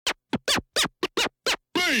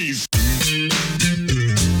noise.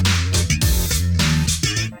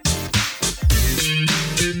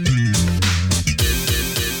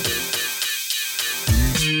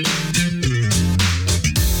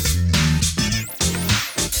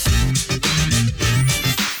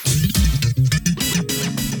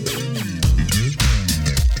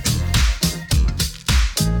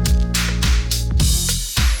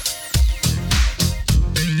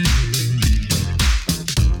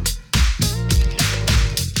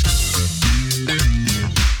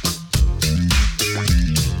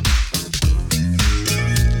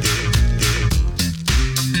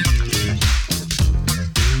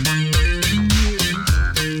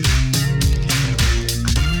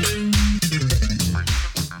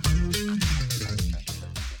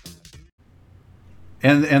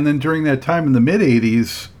 And then during that time in the mid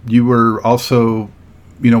 '80s, you were also,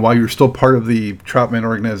 while you were still part of the Troutman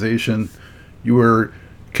organization, you were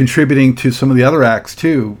contributing to some of the other acts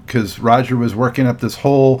too, because Roger was working up this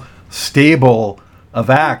whole stable of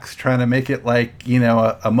acts, trying to make it like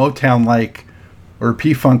a Motown like or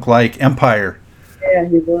P Funk like empire. Yeah,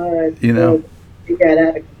 he was. You know. He got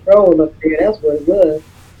out of control up there. That's what it was.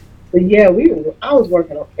 But yeah, I was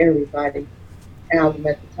working on everybody's album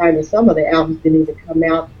at the time, and some of the albums didn't even come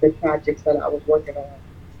out. The projects that I was working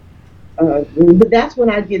on. But that's when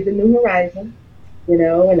I did the New Horizon,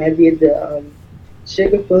 and I did the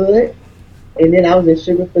Sugarfoot, and then I was in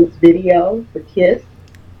Sugarfoot's video for Kiss,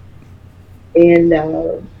 and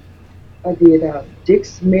I did Dick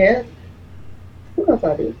Smith. What else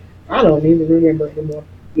I did? I don't even remember anymore.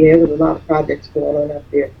 Yeah, there was a lot of projects going on up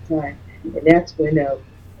there at the time, and that's when a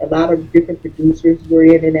lot of different producers were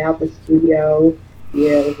in and out the studio. Yeah,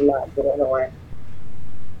 there was a lot going on.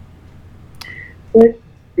 But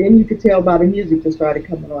then you could tell by the music that started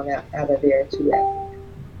coming on out of there too.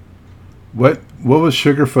 What was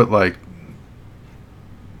Sugarfoot like?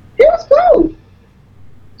 It was cool.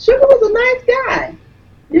 Sugar was a nice guy.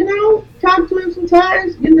 Talk to him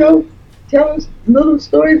sometimes, tell us little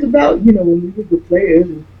stories about, when we were the players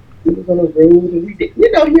and we was on the road and we did,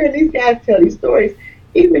 hearing these guys tell these stories,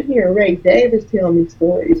 even hearing Ray Davis tell me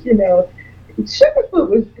stories,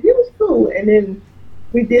 Sugarfoot he was cool. And then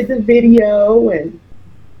we did the video and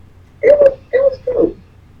it was cool.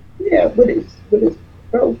 Yeah, but it's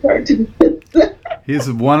pro cartoon.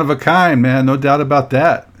 He's one of a kind, man, no doubt about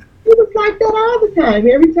that. He was like that all the time.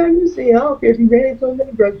 Every time you see him, I don't care if he ran into him in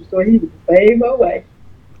the grocery store, he was the same old way.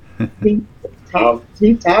 he talked to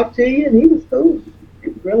you, and he was cool. He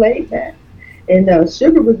was real laid back. And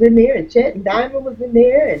Sugar was in there, and Chet and Diamond was in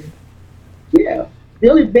there, and yeah,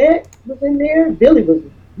 Billy Beck was in there. Billy was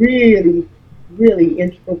really, really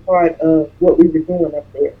integral part of what we were doing up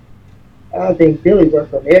there. I think Billy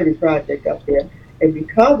worked on every project up there, and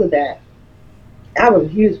because of that, I was a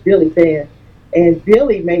huge Billy fan. And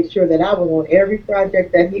Billy made sure that I was on every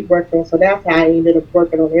project that he worked on, so that's how I ended up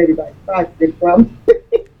working on everybody's project from.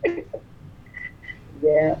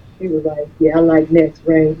 Yeah, he was like, yeah, I like Next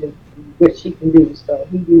Range and what she can do, so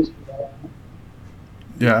he used me a lot.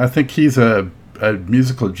 Yeah, I think he's a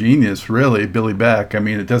musical genius, really, Billy Beck. I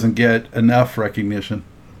mean, it doesn't get enough recognition.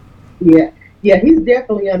 Yeah, he's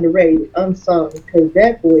definitely underrated, unsung, because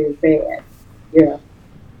that boy is bad. Yeah.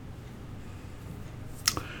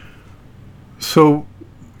 So,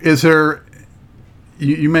 is there?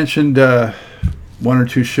 You mentioned one or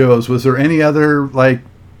two shows. Was there any other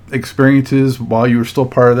experiences while you were still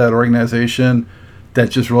part of that organization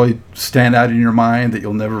that just really stand out in your mind that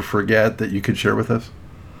you'll never forget that you could share with us?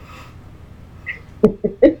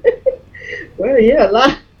 Well, yeah, a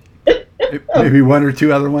lot. Maybe one or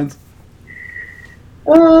two other ones.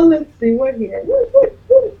 Let's see what here.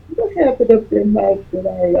 What happened up there, Mike?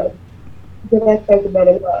 That I talk about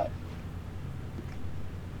a lot.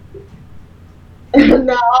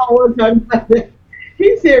 No, I don't want to talk about that.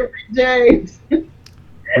 He said Rick James.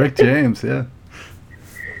 Rick James, yeah.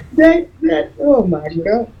 That oh my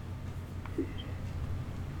God.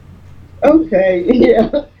 Okay,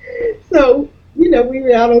 yeah. So, we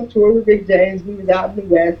were out on tour with Rick James. We was out in the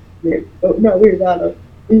West. No, we was out on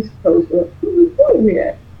the East Coast. Who was we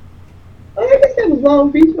at? Oh, I guess that was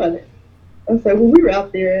Long Beach, wasn't it? I said, well, we were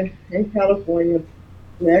out there in California.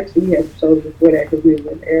 And actually, we had some shows before that because we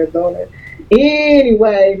were in Arizona.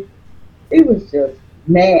 Anyway, it was just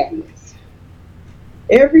madness.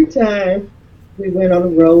 Every time we went on the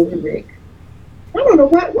road with Rick, I don't know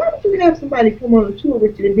why would you have somebody come on a tour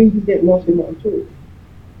with you and then you didn't want them on tour?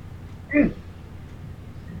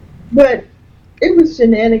 But it was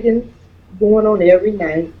shenanigans going on every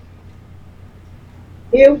night.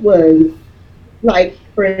 It was like,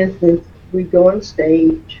 for instance, we go on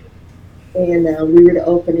stage and we were the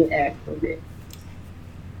opening act for Rick.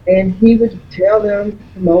 And he would tell them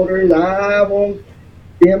promoters, I want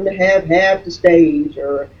them to have half the stage,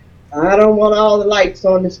 or I don't want all the lights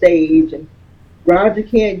on the stage, and Roger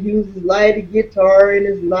can't use his lighted guitar and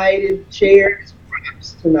his lighted chair as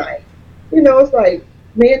props tonight. It's like,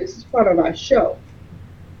 man, this is part of our show.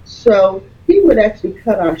 So he would actually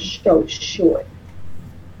cut our show short.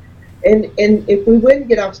 And if we wouldn't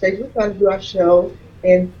get off stage, we'd try to do our show.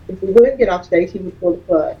 And if we wouldn't get off stage, he would pull the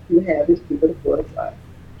plug. He would have his people to pull the plug,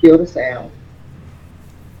 kill the sound.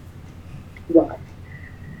 Why?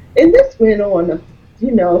 And this went on,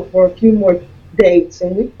 for a few more dates,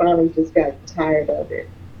 and we finally just got tired of it.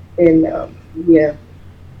 And yeah,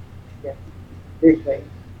 yeah, big thing.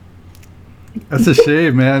 That's a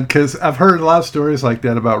shame, man, because I've heard a lot of stories like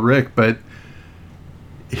that about Rick, but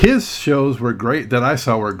his shows were great that I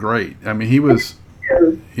saw were great. I mean, he was,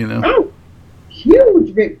 you know. I'm a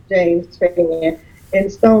huge Rick James fan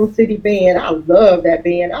and Stone City Band. I love that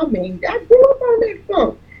band. I mean, I grew up on that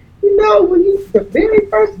funk. When the very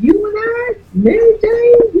first You and I, Mary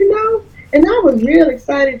Jane, and I was real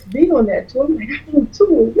excited to be on that tour. I'm like, I want to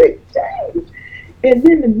tour with Rick James. And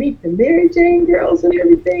then to meet the Mary Jane girls and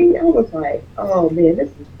everything, I was like, oh man, this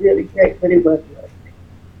is really great, but it wasn't really.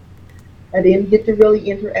 I didn't get to really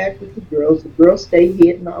interact with the girls. The girls stayed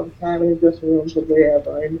hidden all the time in the dressing rooms or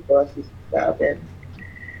wherever, in the buses and stuff. And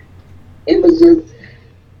it was just,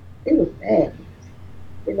 it was bad.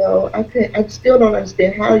 I still don't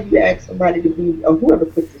understand how you ask somebody to be, or whoever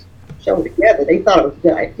put this show together. They thought it was a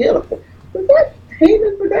good idea. Was that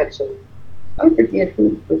Heyman Production? I forget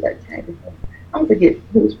who was that title. I forget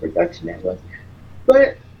whose production that was.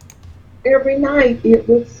 But every night it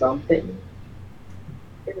was something.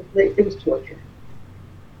 It was torture.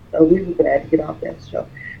 So we were glad to get off that show.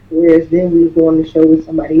 Whereas then we would go on the show with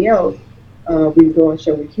somebody else. We would go on the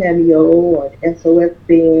show with Cameo or SOS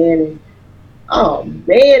Band. And oh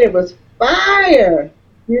man, it was fire.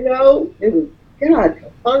 It was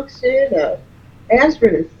God, Function,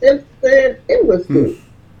 Astrid and Simpson. It was good.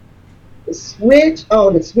 The Switch,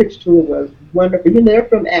 the Switch tour was wonderful. They're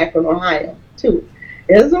from Akron, Ohio, too.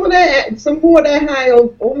 There's some more of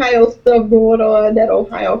that Ohio stuff going on, that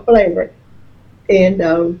Ohio flavor. And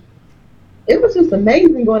it was just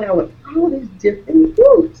amazing going out with all these different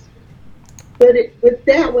groups. But with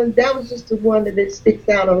that one, that was just the one that it sticks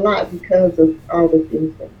out a lot because of all the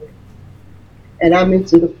things that went. And I mean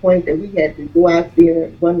to the point that we had to go out there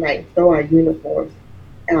one night and throw our uniforms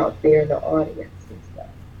out there in the audience and stuff.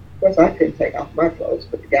 Of course, I couldn't take off my clothes,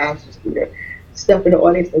 but the guys just threw their stuff in the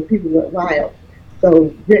audience and people went wild.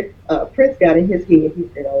 So Prince got in his head. He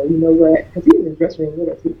said, "Oh, you know what?" Because he was in the dressing room with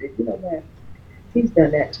us. He said, "You know what? He's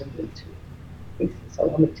done that to me too." He said, "So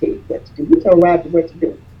I'm gonna tell you what to do." He told Roger what to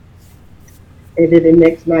do. And then the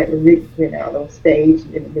next night, when Rick went out on stage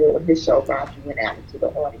in the middle of his show, Roger went out into the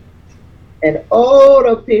audience. And all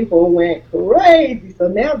the people went crazy. So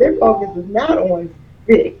now their focus is not on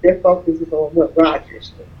Rick. Their focus is on what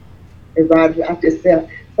Roger's doing. And Roger, I just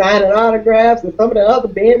signing autographs, and some of the other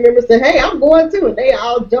band members said, "Hey, I'm going too." And they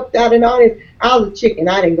all jumped out in the audience. I was a chicken.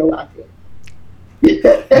 I didn't go out there.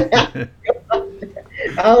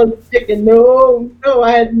 I was a chicken. No,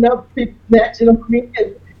 I had enough people snatching on me.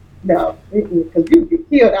 No, because you get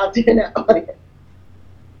killed out there in that audience.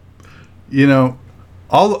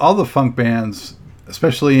 All the funk bands,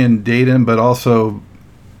 especially in Dayton, but also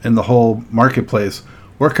in the whole marketplace,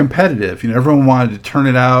 were competitive. Everyone wanted to turn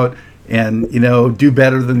it out and do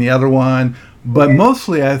better than the other one. But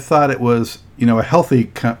mostly, I thought it was a healthy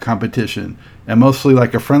competition and mostly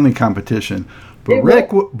like a friendly competition. But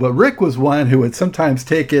Rick was one who would sometimes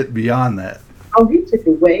take it beyond that. Oh, he took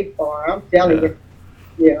it way far. I'm telling you.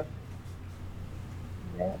 Yeah.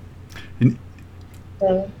 And,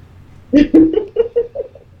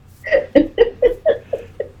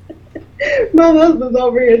 my husband's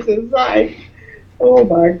over here to the side. Oh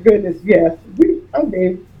my goodness, yes.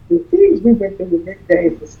 The things we went through with Rick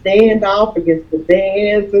James, the standoff against the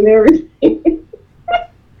bands and everything.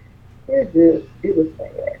 It was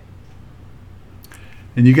bad.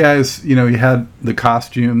 And you guys, you had the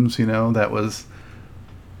costumes, that was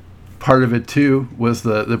part of it too, was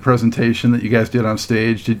the presentation that you guys did on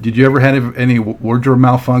stage. Did you ever have any wardrobe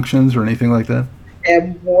malfunctions or anything like that?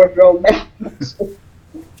 And wardrobe malfunctions.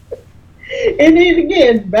 And then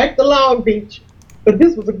again, back to Long Beach. But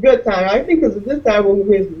this was a good time. I think it was this time when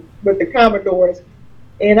we was with the Commodores.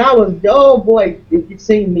 And I was, oh boy, if you've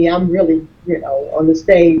seen me, I'm really, on the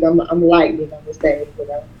stage. I'm lightning on the stage,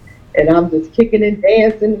 And I'm just kicking and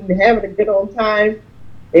dancing and having a good old time.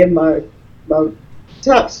 And my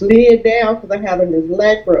top slid down because I had on this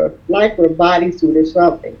lycra bodysuit or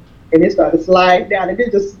something. And it started sliding down. And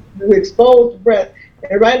it just exposed the breast.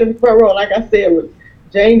 And right in the front row, like I said, was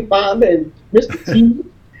Jane Fonda and Mr. T,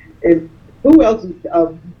 and who else?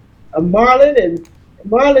 Marlon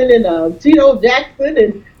and Tito Jackson,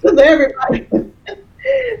 and just everybody.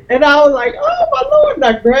 And I was like, oh my Lord. And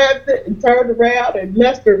I grabbed it and turned around, and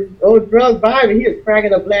Lester, old drug behind me, he was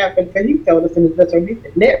cracking up laughing because he told us in his restaurant, he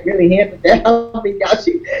said, Net really handed down. Y'all,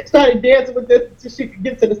 she started dancing with this until she could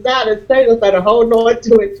get to the side of the stage and started holding on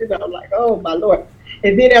to it. You know, I'm like, oh my Lord.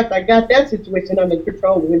 And then after I got that situation under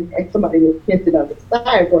control, when somebody was pinching on the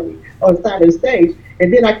side for me, on the side of the stage,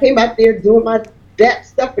 and then I came out there doing my that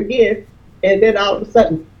stuff again, and then all of a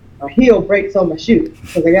sudden, a heel breaks on my shoe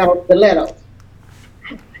because I got on stilettos.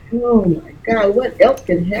 Oh my God, what else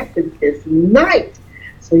can happen this night?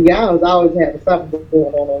 So yeah, I was always having something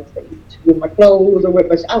going on stage with my clothes or with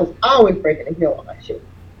my. I was always breaking a heel on my shoe,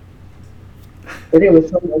 but it was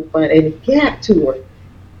so much fun. And the Gap tour,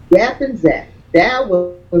 Gap and Zap, that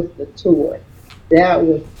was the tour.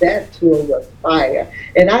 That tour was fire,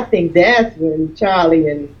 and I think that's when Charlie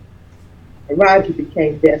and Roger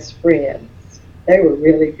became best friends. They were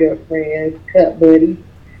really good friends, cut buddies,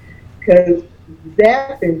 because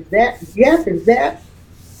Gap and Zap,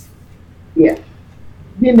 yeah.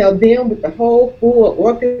 You know, them with the whole full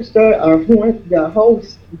orchestra or the whole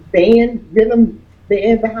band, rhythm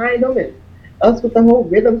band behind them, and us with the whole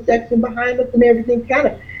rhythm section behind us and everything.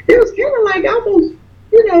 It was kind of like almost,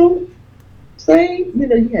 you know, same. You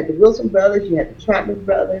know, you had the Wilson brothers, you had the Trotman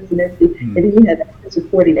brothers, and everything, and then you had the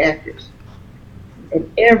supporting actors. And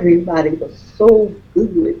everybody was so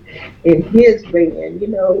good in his band, you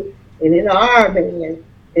know, and in our band.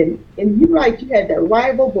 And you're right, you had that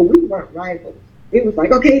rival, but we weren't rivals. It was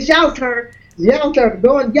like, okay, it's y'all's turn. It's y'all's turn.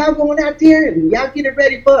 Y'all going out there and y'all getting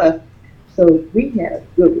ready for us. So we had a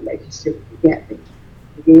good relationship with that thing.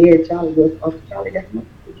 Yeah, Charlie was Uncle Charlie. That's my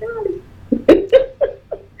Uncle Charlie.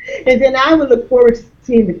 And then I would look forward to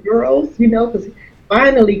seeing the girls, you know, because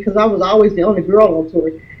I was always the only girl on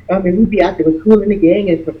tour. I mean, we'd be out there with Kool and the Gang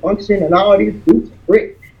and for function and all these groups of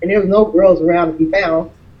bricks, and there was no girls around to be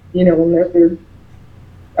found, you know, unless they're,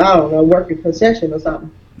 I don't know, working concession or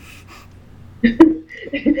something.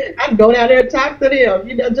 I'd go down there and talk to them,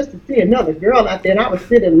 you know, just to see another girl out there. And I was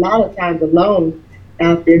sitting a lot of times alone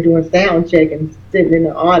out there doing sound check and sitting in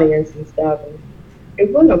the audience and stuff. And there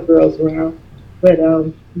wasn't no girls around. But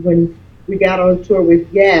when we got on tour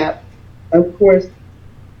with Gap, of course,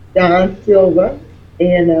 Don Silva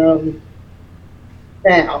and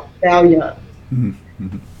Val Young.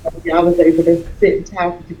 Mm-hmm. I was able to sit and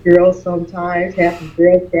talk with the girls sometimes, have some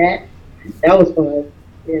girl chat. That was fun.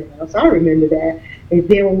 You know, so I remember that. And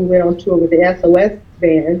then when we went on tour with the SOS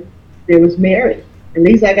band, there was Mary. At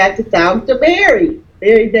least I got to talk to Mary.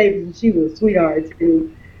 Mary Davis, and she was a sweetheart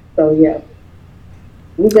too. So yeah,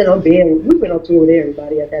 we went on tour with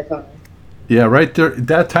everybody at that time. Yeah, right there.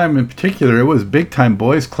 That time in particular, it was big time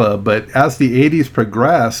boys club. But as the '80s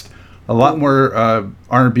progressed, a lot more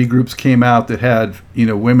R&B groups came out that had, you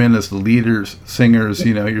know, women as the leaders, singers.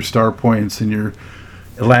 You know, your Star Points and your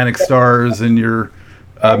Atlantic Stars and your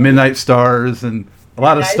Midnight Stars and a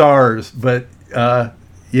lot of stars. But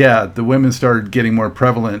yeah, the women started getting more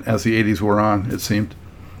prevalent as the '80s wore on, it seemed.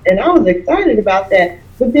 And I was excited about that.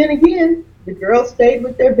 But then again, the girls stayed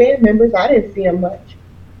with their band members. I didn't see them much.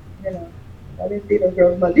 You know, I didn't see those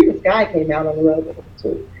girls much. Even Sky came out on the road with them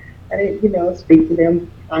too. I didn't, you know, speak to them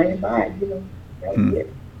by and by. You know, that was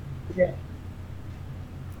it. Yeah.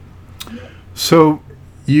 So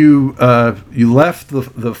you left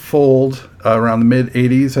the Fold around the mid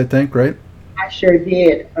 '80s, I think, right? I sure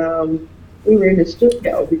did. We were in the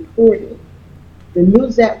studio recording the new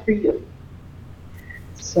Zap for You.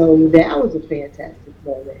 So that was a fantastic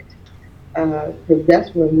moment because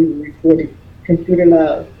that's when we recorded Computer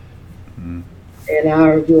Love. Mm. And I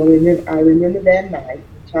remember that night.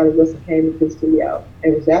 Charlie Wilson came into the studio.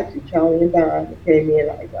 It was actually Charlie and Don that came in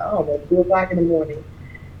like, I don't know, 2 o'clock in the morning.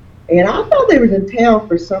 And I thought they was in town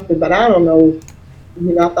for something, but I don't know.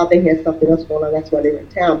 You know, I thought they had something else going on. That's why they were in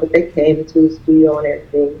town. But they came into the studio and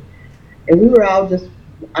everything. And we were all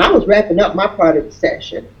I was wrapping up my part of the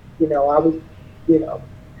session. You know, I was, you know,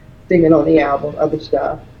 singing on the album, other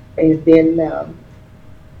stuff. And then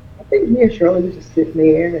I think me and Shirley was just sitting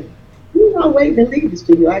there and we were all waiting to leave the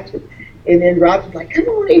studio, actually. And then Rob was like, come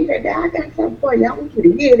on in here, now I got something for you. I want you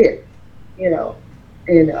to hear this. You know,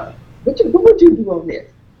 and what would you do on this?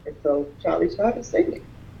 And so Charlie started singing.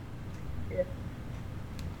 Yeah.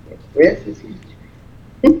 Rest is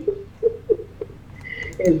history.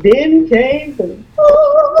 And then came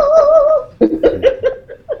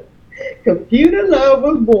Computer Love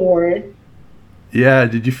was born. Yeah,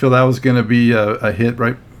 did you feel that was going to be a hit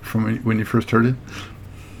right from when you first heard it?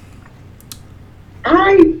 I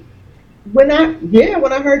I when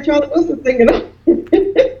I heard Charlie Wilson singing,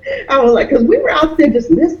 I was like, because we were out there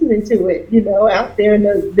just listening to it, out there in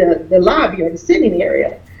the lobby or the sitting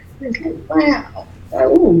area. And it's like, wow.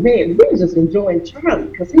 Oh man, we was just enjoying Charlie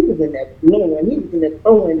because he was in there blowing, he was in there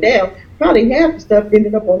throwing down. Probably half the stuff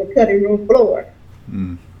ended up on the cutting room floor.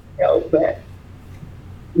 Mm. But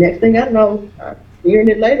next thing I know, I'm hearing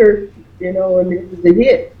it later, and it was a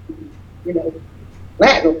hit, you know,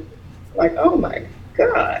 platinum. Like, oh my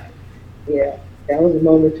God. Yeah, that was a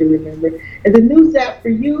moment to remember. And the new Zap for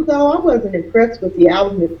You, though, I wasn't impressed with the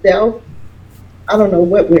album itself. I don't know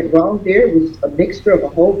what went wrong there. It was a mixture of a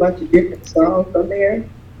whole bunch of different songs on there.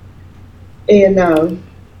 And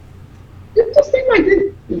it just seemed like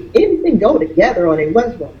anything go together on it. It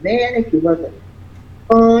wasn't romantic, it wasn't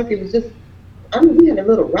funk. It was just, I mean, we had a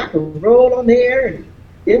little rock and roll on there. And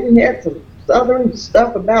then we had some southern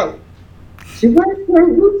stuff about she worked her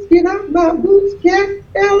roots, get off my boots, cast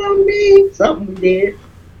spell on me. Something we did.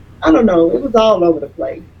 I don't know. It was all over the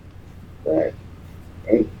place. But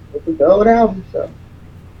hey, it's a gold album, so.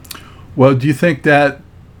 Well, do you think that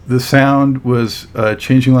the sound was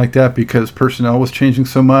changing like that because personnel was changing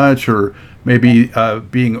so much, or maybe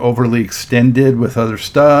being overly extended with other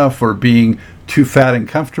stuff, or being too fat and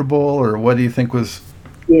comfortable, or what do you think was?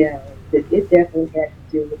 Yeah, it definitely had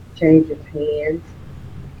to do with the change of hands,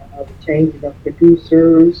 the changing of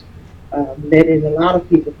producers, letting a lot of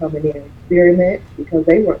people come in and experiment because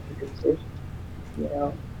they weren't producers. You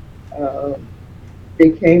know, um,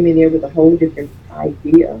 they came in there with a whole different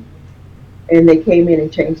idea, and they came in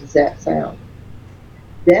and changed that sound.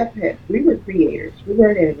 We were creators. We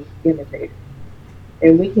weren't imitators,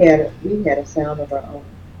 and we had a sound of our own.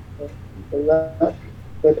 And people loved it,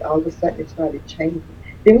 but all of a sudden it started changing.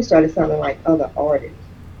 Then we started sounding like other artists.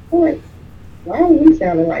 Like, why are we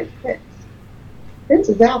sounding like Prince? Prince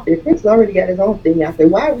is out there. Prince has already got his own thing out there.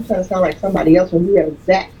 Why are we trying to sound like somebody else when we have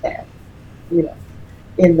exact sound? You know.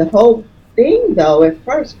 And the whole thing, though, at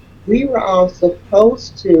first we were all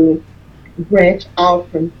supposed to branch out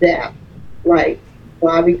from that. Like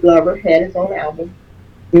Bobby Glover had his own album.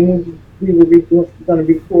 Then we were going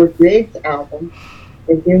to record Greg's album,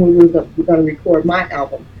 and then we were going to record my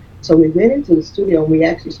album. So we went into the studio and we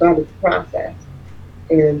actually started the process.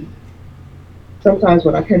 And sometimes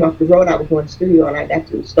when I came off the road, I would go in the studio and I'd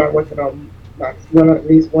actually start working on at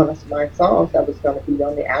least one of my songs that was going to be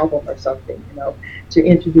on the album or something, to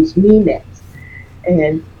introduce me next.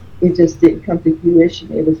 And it just didn't come to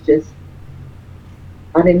fruition. It was just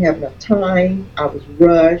I didn't have enough time. I was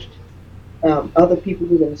rushed. Other people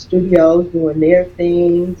were in the studios doing their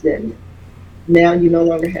things, and now you no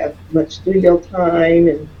longer have much studio time,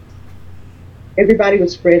 and everybody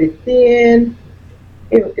was spread it thin.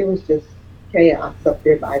 It was just chaos up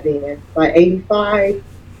there by then. By '85,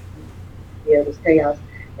 yeah, it was chaos.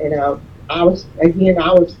 And I was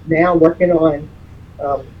now working on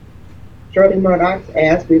um, Shirley Murdoch's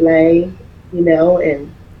As We Lay,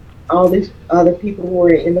 and all these other people were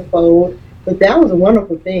in the fold. But that was a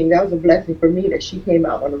wonderful thing. That was a blessing for me that she came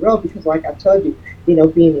out on the road because, like I told you,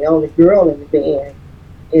 being the only girl in the band,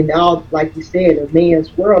 and all, like you said, a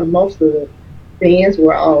man's world, most of the bands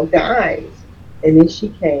were all guys. And then she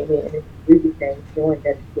came in and we became joined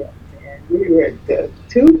at the hip. And we were the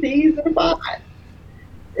two peas in a pod.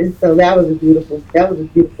 And so that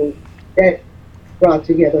brought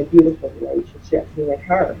together a beautiful relationship, me and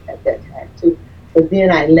her at that time too. But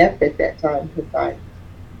then I left at that time because I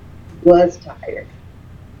was tired.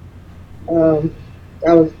 Um,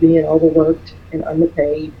 I was being overworked and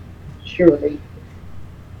underpaid, surely.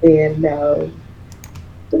 And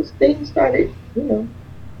those things started,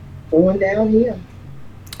 going downhill.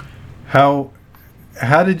 How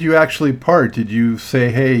how did you actually part? Did you say,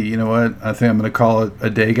 hey, you know what, I think I'm going to call it a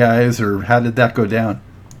day, guys, or how did that go down?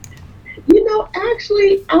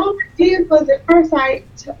 Actually, all I did was at first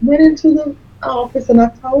went into the office and I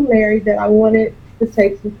told Larry that I wanted to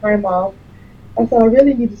take some time off. I said I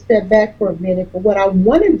really need to step back for a minute, but what I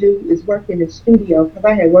want to do is work in the studio because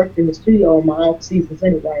I had worked in the studio in my off seasons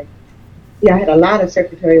anyway. Yeah, I had a lot of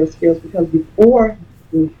secretarial skills because before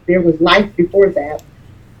there was life before that.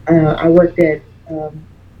 I worked at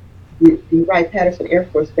the Wright Patterson Air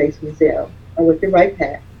Force Base Museum. I worked at Wright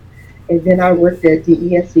Pat. And then I worked at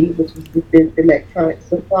DESE, which was the Electronic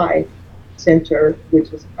Supply Center, which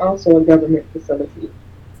was also a government facility,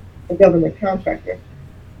 a government contractor.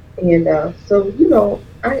 And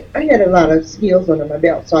I had a lot of skills under my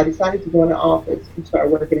belt. So I decided to go in the office and start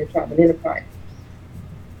working at Chapman Enterprise.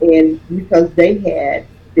 And because they had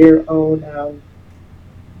their own,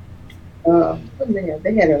 what did they have?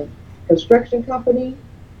 They had a construction company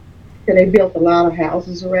because they built a lot of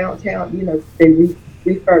houses around town. They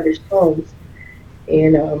refurbished homes.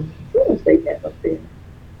 And what else they have up there?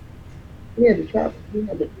 We had the travel, we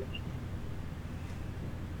had the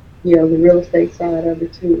real estate side of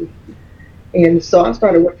it too. And so I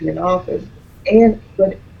started working in the office.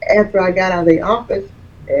 But after I got out of the office,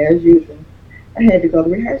 as usual, I had to go to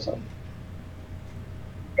rehearsal.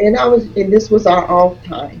 And this was our off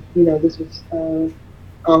time. This was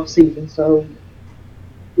off season. So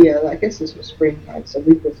yeah, I guess this was springtime. So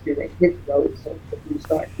we was getting ready to hit the road. So we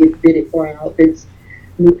start getting fitted for our outfits,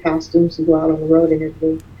 new costumes to go out on the road and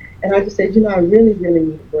everything. And I just said, I really, really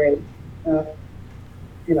need a break. Uh,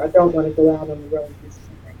 I don't want to go out on the road this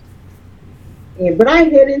time. But I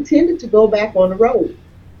had intended to go back on the road.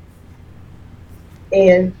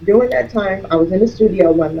 And during that time, I was in the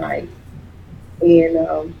studio one night, and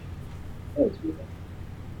what was it?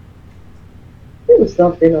 There was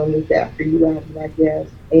something on this after you album, I guess.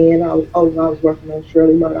 And I was working on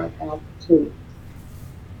Shirley Murdock album too.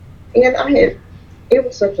 And it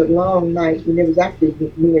was such a long night, and it was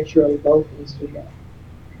actually me and Shirley both in the studio.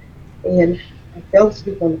 And I fell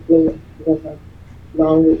asleep on the floor because how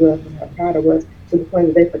long it was and how tired I was, to the point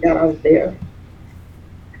that they forgot I was there.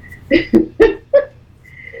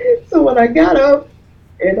 So when I got up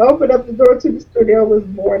and opened up the door to the studio, it was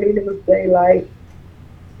morning, it was daylight.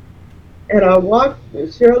 And I walked,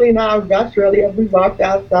 Shirley and I got Shirley up, we walked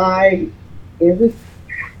outside. It was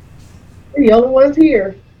the only ones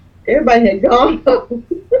here. Everybody had gone home.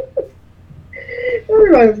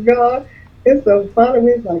 Everybody was gone. And so finally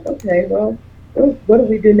we was like, okay, well, what do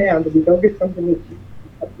we do now? Do we go get something to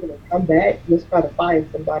eat? Come back? Let's try to find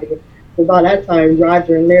somebody. So by that time,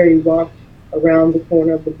 Roger and Larry walked around the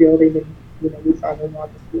corner of the building, and we saw them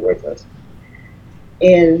walking towards us.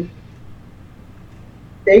 And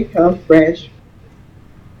they come fresh,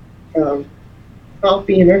 um,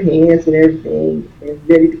 coffee in their hands and everything, and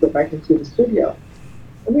ready to go back into the studio.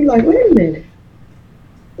 And we're like, wait a minute,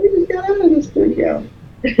 we just got out of the studio.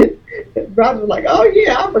 Roger was like, oh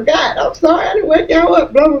yeah, I forgot. I'm sorry, I didn't wake y'all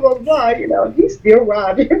up, blah, blah, blah, blah. He's still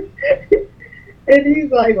Roger. And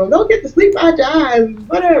he's like, well, don't get to sleep out your eyes,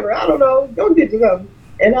 whatever. I don't know. Go get you something.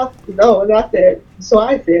 And I said, no. And I said,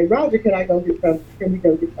 Roger, can I go get something? Can we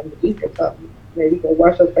go get something to eat or something? Maybe go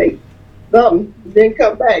wash our face, something, then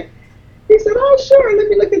come back. He said, oh, sure. Let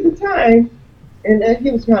me look at the time. And then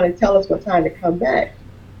he was trying to tell us what time to come back.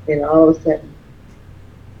 And all of a sudden,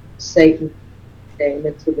 Satan came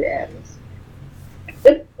into the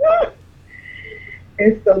atmosphere.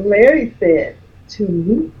 And so Larry said to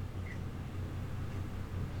me,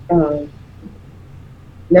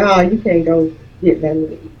 no, you can't go get nothing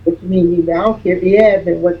to eat. What you mean? I don't care if you have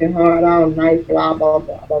been working hard all night, blah, blah,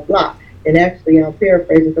 blah, blah, blah. And actually, I'm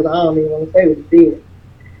paraphrasing because I don't even want to say what he did.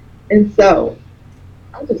 And so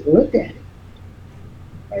I just looked at it.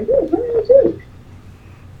 Like, what did I do?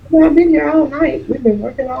 Well, I've been here all night. We've been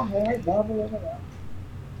working all hard, blah, blah, blah, blah.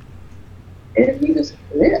 And he just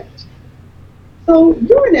flipped. So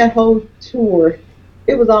during that whole tour,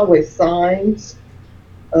 it was always signs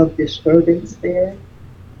of disturbance there.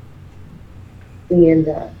 And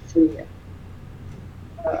so yeah,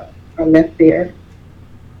 I left there,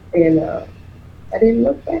 and I didn't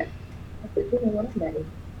look back. I said, what, I'm not even.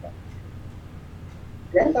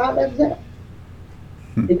 That's all that's up.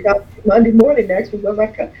 Because Monday morning, next week,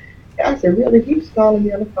 I said, really? He was calling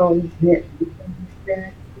me on the phone.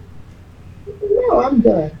 No, I'm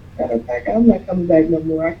done. Matter of fact, I'm not coming back no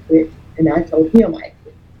more. I quit. And I told him I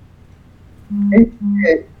quit. And he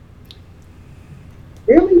said,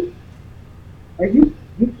 really? Are you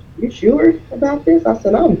sure about this? I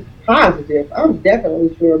said, I'm positive. I'm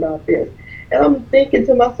definitely sure about this. And I'm thinking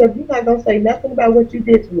to myself, you're not going to say nothing about what you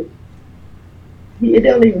did to me. It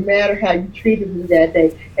doesn't even matter how you treated me that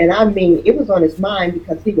day. And I mean, it was on his mind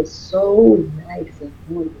because he was so nice and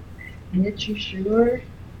good. Aren't you sure?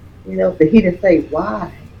 But he didn't say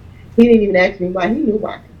why. He didn't even ask me why. He knew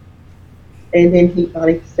why. And then he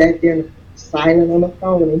finally sat there silent on the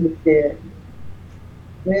phone, and he said,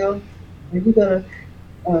 well,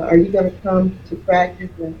 are you gonna come to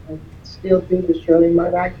practice and still do the Shirley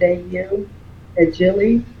Murdock debut at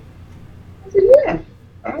Jilly? I said, yeah,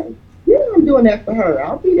 I'm doing that for her.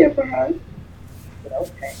 I'll be there for her. I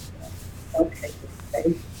said, okay.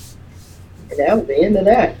 And that was the end of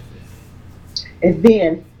that. And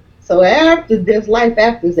then, so after this, life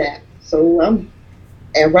after that.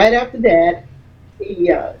 And right after that,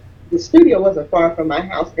 the studio wasn't far from my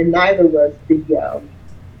house, and neither was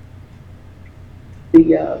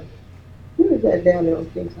what is that down there on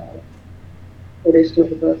Kings Highway? Where they store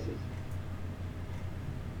the buses.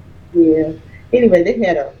 Yeah. Anyway, they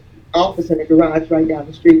had office in the garage right down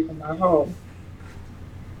the street from my home.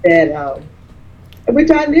 That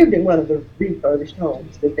which I lived in one of the refurbished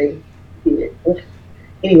homes that they did.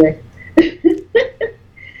 Anyway,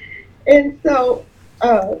 and so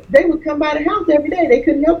they would come by the house every day. They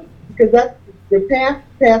couldn't help it because that's the path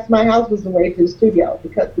past my house was the way to the studio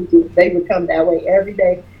because they would come that way every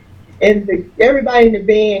day. And everybody in the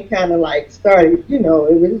band kind of like started, it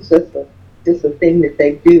was just a thing that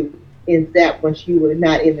they do in that once you were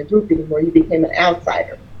not in the group anymore, you became an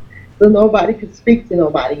outsider. So nobody could speak to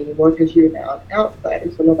nobody anymore because you're now an outsider.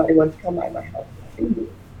 So nobody wanted to come by my house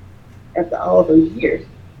after all those years.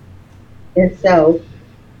 And so,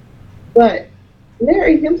 but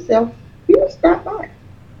Larry himself, he would stop by.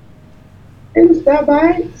 He would stop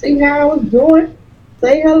by, see how I was doing,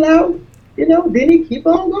 say hello, then he'd keep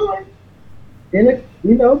on going. Then, a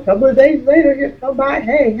couple of days later, he'll come by,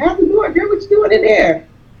 hey, how's it going, girl? What you doing in there?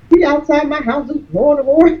 He outside my house just blowing the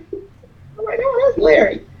more. I'm like, oh, that's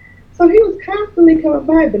Larry. So he was constantly coming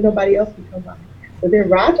by, but nobody else would come by. But then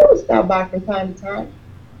Roger would stop by from time to time.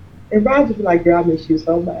 And Roger would be like, girl, I miss you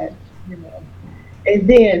so much. And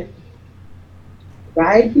then,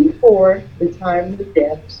 right before the time of the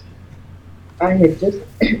deaths, I had just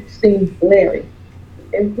seen Larry.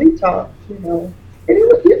 And we talked. And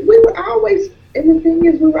we were always, and the thing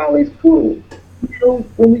is, we were always cool.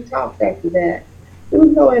 When we talked after that, there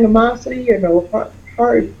was no animosity or no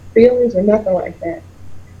hard feelings or nothing like that.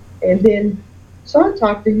 And then, so I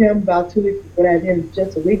talked to him about 2 weeks before that, then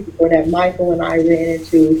just a week before that, Michael and I ran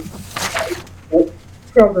into a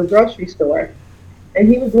Kroger grocery store. And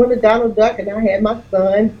he was doing the Donald Duck, and I had my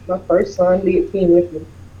first son, Leah King, with me.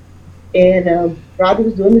 And Robbie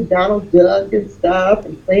was doing the Donald Duck and stuff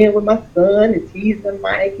and playing with my son and teasing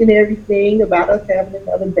Mike and everything about us having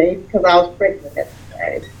another baby because I was pregnant at the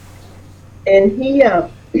time. And he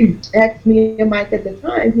asked me and Mike at the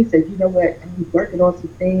time, he said, you know what, I'm working on some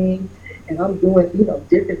things and I'm doing,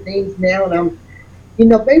 different things now. And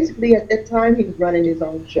basically at that time he was running his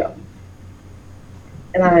own show.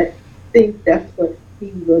 And I think that's what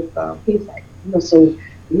he was like, so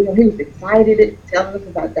he was excited at telling us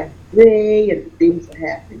about Dr. Dre and the things that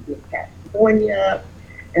happened in California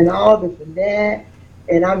and all this and that.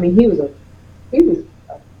 And I mean, he was an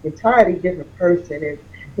entirely different person. And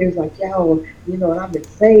he was like, yo, and I've been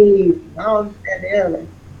saved and all this and the other.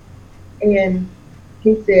 And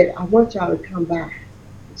he said, I want y'all to come by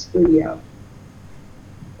the studio.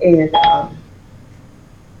 And I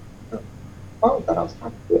thought I was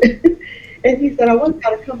talking to it. And he said, I want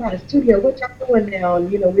y'all to come by the studio. What y'all doing now? And,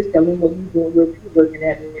 we're telling him what we're doing. We're working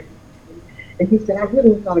at it. And he said, I really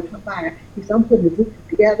want y'all to come by. He said, I'm putting the group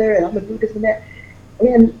together and I'm going to do this and that.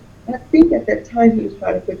 And I think at that time he was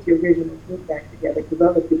trying to put the original group back together because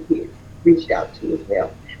other people he had reached out to as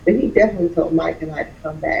well. But he definitely told Mike and I to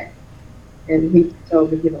come back. And he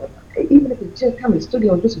told me, even if it's just come in the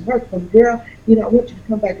studio and do some work for me, girl, I want you to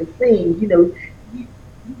come back and sing. You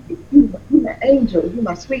my angel, you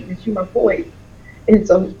my sweetness, you my voice. And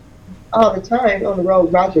so all the time on the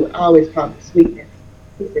road, Roger would always call me sweetness.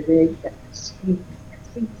 He said, man, you got that sweetness,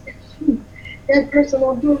 that's you. That person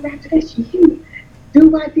won't do it right, that's you. Do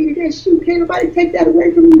my deed, that's you. Can't nobody take that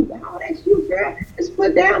away from you. Oh, that's you, girl. Let's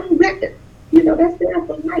put down the record. That's there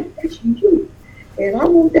for life. That's you. And I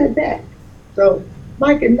want that back. So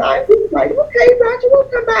Mike and I, we were like, okay, Roger, we'll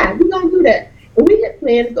come by. We're going to do that. And we had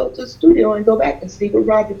planned to go to the studio and go back and see what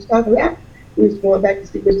Roger was talking about. We was going back to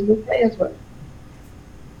see what his new plans were.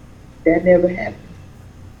 That never happened.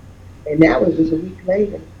 And that was just a week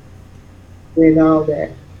later when all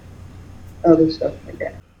that other stuff like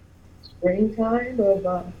that. Springtime of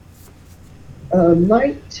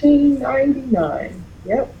 1999.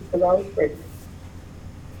 Yep, because I was pregnant.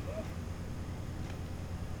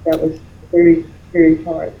 That was a very, very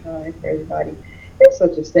hard time for everybody. It's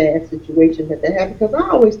such a sad situation that happened because I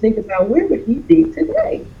always think about where would he be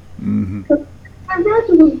today? Because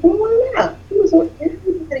Roger was blowing up. He was on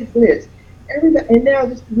everybody's list. Everybody, and now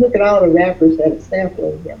just look at all the rappers that are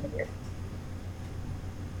sampling him.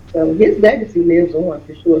 So his legacy lives on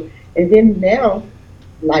for sure. And then now,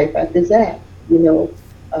 life after Zap.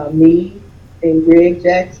 Me and Greg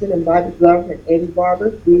Jackson and Bobby Glover and Eddie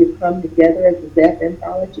Barber, we have come together as a Zap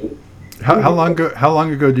anthology. How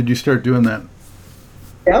long ago did you start doing that?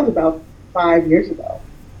 That was about 5 years ago.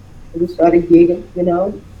 We started gigging,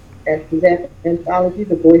 at the Zap anthology,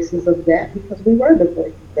 the voices of Zap, because we were the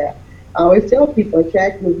voices of Zap. I always tell people,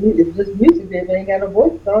 attractive music is just music, they ain't got no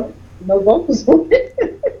voices on it, no vocals on it.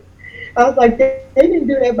 I was like, they didn't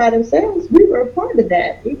do that by themselves. We were a part of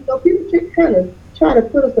that. Even though people kind of try to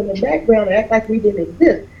put us in the background and act like we didn't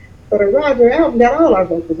exist. But the Roger album got all our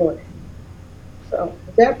vocals on it. So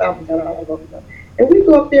Zap album got all of them. And we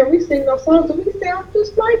go up there and we sing those songs and we sound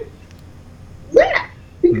just like Zap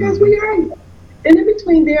because Hmm. we are. And in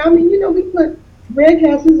between there, I mean, we put Greg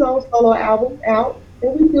has his own solo album out,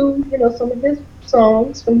 and we do, some of his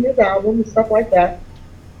songs from his album and stuff like that.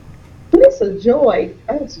 But it's a joy.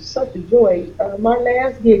 It's such a joy. My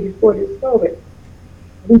last gig before this COVID,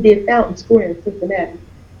 we did Fountain Square in Cincinnati,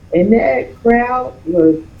 and that crowd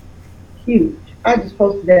was huge. I just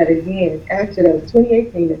posted that again. Actually, that was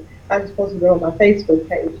 2018. And I just posted it on my Facebook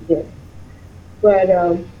page again. But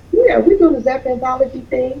yeah, we're doing the Zap Anthology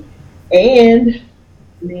thing, and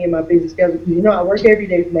me and my busy schedule. I work every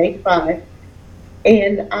day from 8 to 5,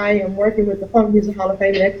 and I am working with the Funk Music Hall of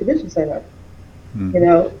Fame and Exhibition Center. You Hmm.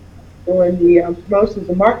 know, doing the promotions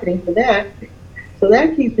and marketing for that. So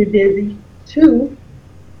that keeps me busy too,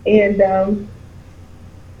 and um,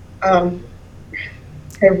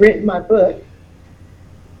 have written my book.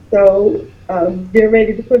 So getting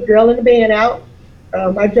ready to put Girl in the Band out.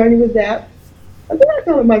 My journey was that. I think I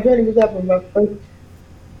told him my journey was up when my first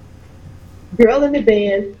Girl in the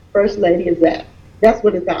Band, First Lady is that. That's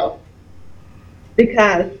what it's called.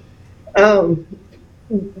 Because um,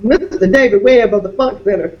 Mr. David Webb of the Funk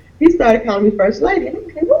Center, he started calling me First Lady. And I'm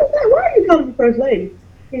like, what is that? Why are you calling me First Lady?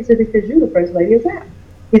 He said, because you're the First Lady of that.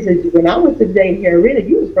 He said, when I went to the Dayton Hair Arena,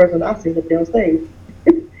 you was the first one I seen up there on stage.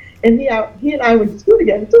 And he and I went to school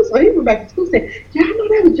together too, so he went back to school saying, yeah, I know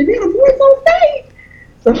that was Janelle's voice on stage.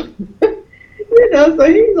 So,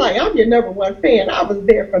 so he's like, I'm your number one fan. I was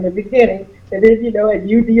there from the beginning. And then, at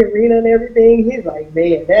UD Arena and everything, he's like,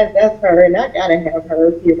 man, that's her, and I gotta have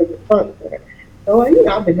her here at the Funk Center. So,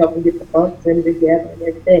 I've been helping get the Funk Center together and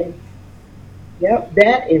everything. Yep,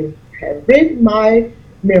 that and have written my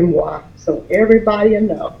memoir, so everybody will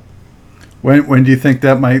know. When do you think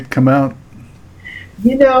that might come out?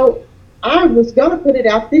 You know, I was gonna put it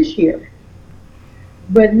out this year,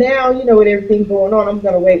 but now, with everything going on, I'm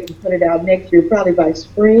gonna wait to put it out next year, probably by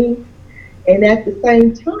spring. And at the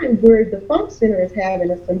same time, where the Funk Center is having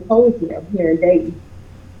a symposium here in Dayton,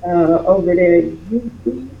 over there.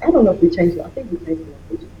 I don't know if we changed it. I think we changed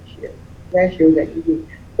it this year. Last year was at UD.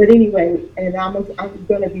 But anyway, and I'm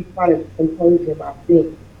going to be part of the symposium, I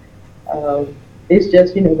think. It's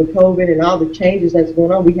just, with COVID and all the changes that's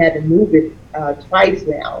going on, we had to move it twice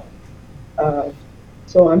now. Uh,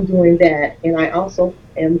 so I'm doing that. And I also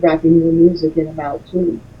am dropping new music in about 2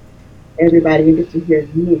 weeks. Everybody gets to hear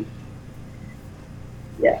me.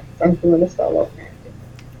 Yes, I'm doing a solo package.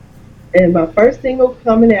 And my first single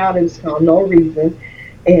coming out is called No Reason.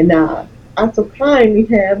 And I'm so kind we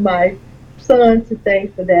have my son to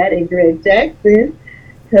thank for that and Greg Jackson.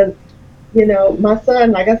 Because, my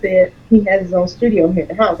son, like I said, he has his own studio here in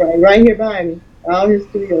the house, right here behind me, all his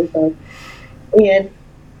studio stuff. And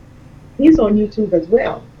he's on YouTube as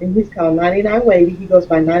well. And he's called 99 Wavy. He goes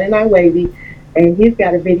by 99 Wavy. And he's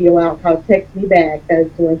got a video out called Text Me Back that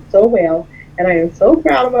is doing so well. And I am so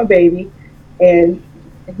proud of my baby. And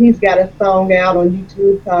he's got a song out on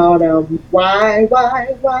YouTube called Why?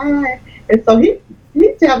 And so he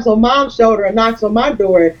taps on mom's shoulder and knocks on my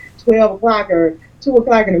door at 12 o'clock or 2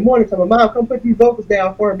 o'clock in the morning. So my mom, come put these vocals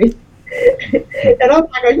down for me. And I'm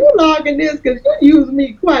like, are you logging this? Because you use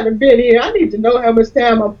me quite a bit here. I need to know how much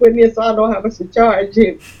time I'm putting in so I know how much to charge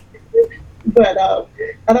you. But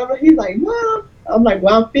and he's like, Mom. I'm like,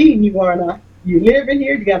 well, I'm feeding you, aren't I? You live in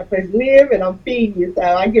here, you got a place to live, and I'm feeding you. So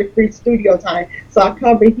I get free studio time. So I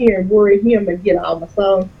come in here and worry him and get all my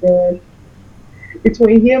songs done.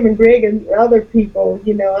 Between him and Greg and other people,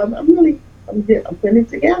 I'm putting it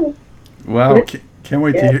together. Wow, But can't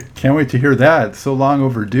wait to yeah, hear that. It's so long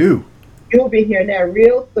overdue. you'll be hearing that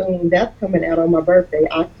real soon. That's coming out on my birthday,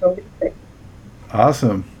 October 6th.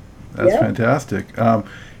 Awesome, that's Yep. fantastic.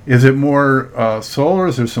 Is it more soul, or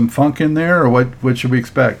is there some funk in there, or what should we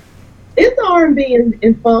expect? It's R&B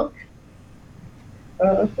and funk.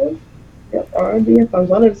 Uh, yep, R&B and funk.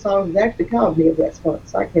 One of the songs is actually called Midwest Funk,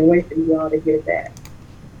 so I can't wait for you all to hear that.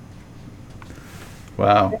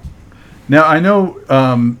 Wow. Now I know,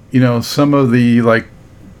 some of the like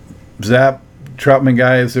Zap Troutman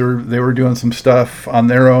guys. They were doing some stuff on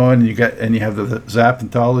their own. You have the Zap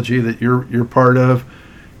anthology that you're part of.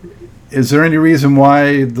 Is there any reason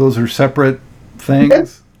why those are separate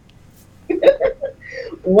things?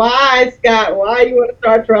 Why, Scott? Why you want to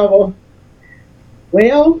start trouble?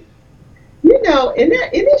 Well, and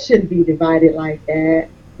it shouldn't be divided like that.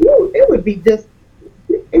 It would be just,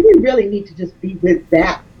 and we really need to just be with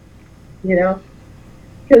that, you know,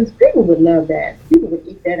 because people would love that. People would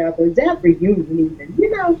eat that up. Or Zap reunion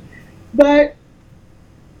even. But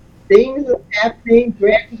things are happening.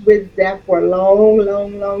 Greg was with Zap for a long,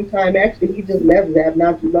 long, long time. Actually, he just left Zap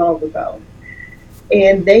not too long ago.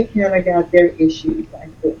 and they kind of got their issues, I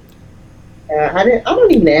think. I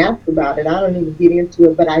don't even ask about it. I don't even get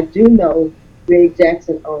into it, but I do know Greg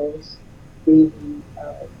Jackson owns the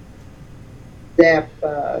uh, Zap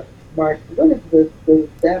mark. What is the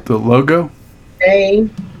Zap The logo.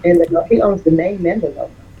 name? And he owns the name and the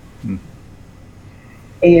logo. Hmm.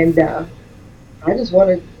 And I just want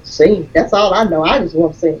to sing. That's all I know. I just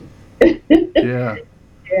want to sing. Yeah.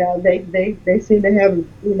 Yeah, they seem to have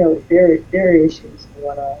their issues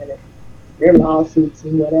going on and their lawsuits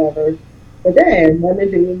and whatever. But that has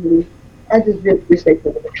nothing to do with me. I just really wish they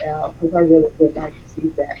could have worked out because I really would like to see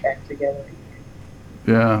that back together.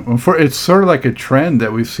 Yeah, well, it's sort of like a trend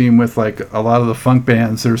that we've seen with like a lot of the funk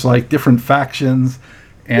bands. There's like different factions,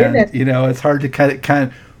 Isn't and that it's hard to kind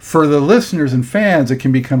of for the listeners and fans. It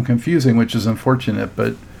can become confusing, which is unfortunate.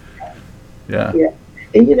 But yeah, yeah.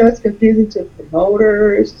 And it's confusing to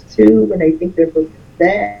promoters too when they think they're booking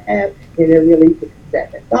Zap and they're really booking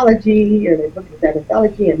Zap Anthology or they're booking Zap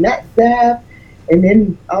Anthology and not Zap. And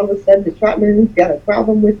then all of a sudden the Trotman's got a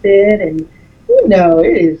problem with it and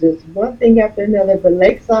it is just one thing after another. But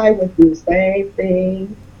Lakeside went through the same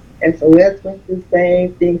thing. SOS went through the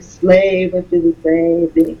same thing. Slave went through the same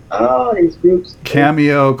thing. All these groups.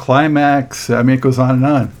 Cameo, Climax. I mean, it goes on and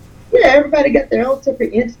on. Yeah, everybody got their own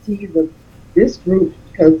separate entities of this group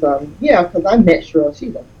because because I met Cheryl.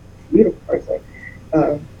 She's a beautiful person.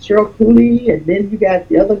 Cheryl Cooley, and then you got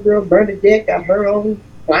the other girl Bernadette got her own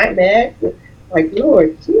Climax. Like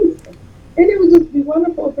Lord Jesus, and it would just be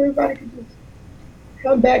wonderful if everybody could just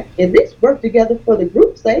come back at least work together for the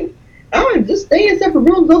group's sake. I would just stay in separate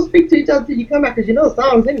rooms, don't speak to each other till you come out because you know the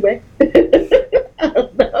songs anyway. I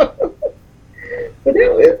don't know. But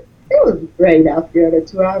it was great out there. The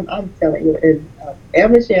tour, I'm telling you, and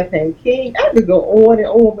Evan Champagne King. I could go on and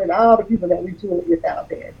on with all the people that we toured with out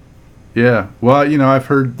there. Yeah, well, I've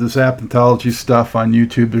heard the Zap Anthology stuff on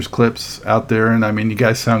YouTube. There's clips out there, and I mean, you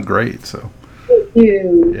guys sound great. So Thank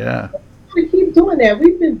you. yeah, We keep doing that.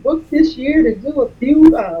 We've been booked this year to do a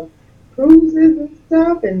few cruises and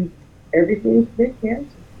stuff, and everything's been canceled.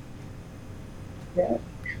 Yeah.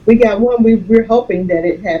 We got one. We're hoping that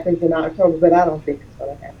it happens in October, but I don't think it's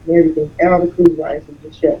going to happen. All the cruise lines have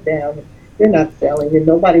been shut down. And they're not selling, and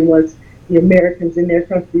nobody wants the Americans in their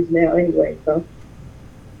countries now anyway. So,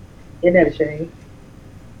 isn't that a shame?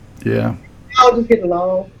 yeah. I'll just get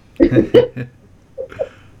along.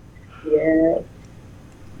 Yeah.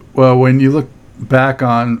 Well, when you look back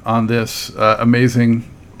on this amazing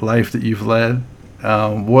life that you've led,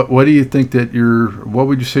 what do you think that what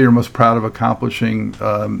would you say you're most proud of accomplishing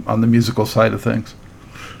on the musical side of things?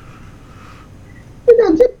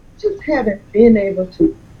 Just having been able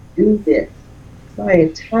to do this my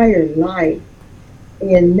entire life,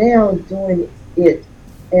 and now doing it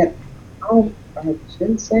at I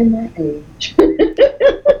shouldn't say my age,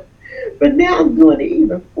 but now I'm doing it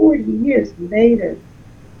even 40 years later,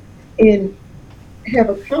 and have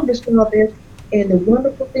accomplished all this. And the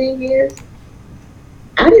wonderful thing is,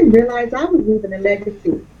 I didn't realize I was leaving a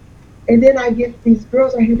legacy. And then I get these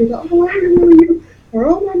girls out here to go, oh, I remember you. Or,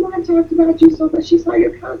 oh, my mom talked about you so much. She saw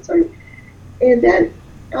your concert. And that,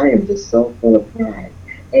 I am just so full of pride.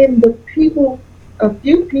 And a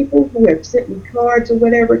few people who have sent me cards or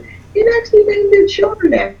whatever, it actually named their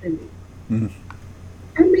children after me. Mm.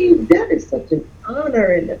 I mean, that is such an honor.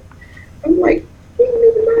 And I'm like, you don't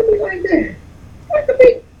even know me like that. That could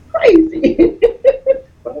be crazy.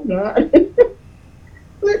 But I'm not.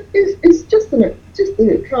 But it's just to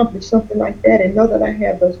accomplish something like that and know that I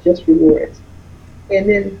have those just rewards. And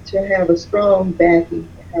then to have a strong backing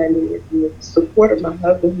behind me with the support of my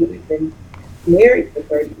husband, who we've been married for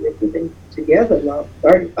 30 years. We've been together now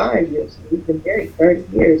 35 years. We've been married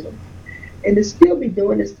 30 years. And to still be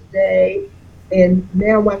doing this today, and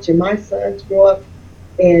now watching my sons grow up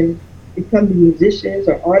and become the musicians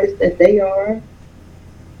or artists that they are,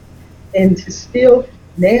 and to still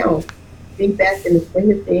now be back in the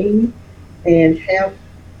swing of things and have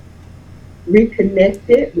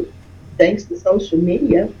reconnected thanks to social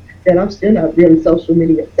media, that I'm still not really social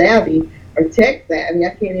media savvy or tech savvy. I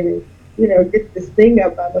can't even, get this thing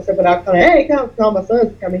up by myself, but I'll hey, call my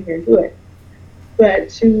sons to come in here and do it. But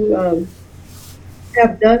to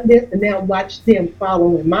have done this and now watch them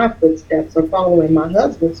follow in my footsteps or follow in my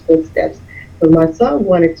husband's footsteps, because my son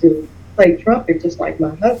wanted to play trumpet just like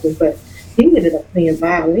my husband, but he ended up playing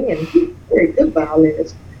violin. He's a very good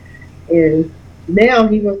violinist. And now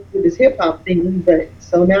he wants to do this hip hop thing, but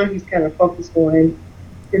so now he's kind of focused on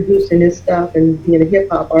producing his stuff and being a hip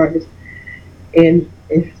hop artist. And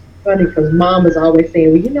it's funny because mom is always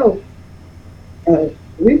saying, we've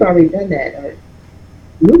already done that.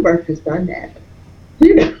 Newbirth has done that.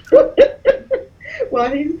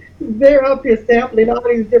 Well, they're up here sampling all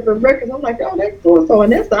these different records. I'm like, oh, that's so and so,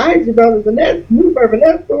 and that's the Isley Brothers, and that's Newburgh, and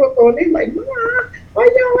that's so and so. And they're like, nah, why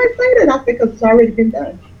you always say that? I said, because it's already been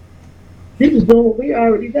done. He was doing what we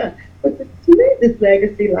already done. But to me, this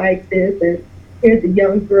legacy like this, and hear the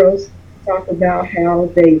young girls talk about how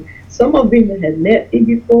some of them had met me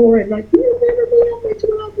before, and like, you remember me? I met you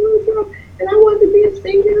when I was a little girl, and I wanted to be a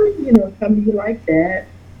singer, come to you like that.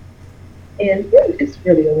 And it's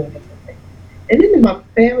really a wonderful thing. And then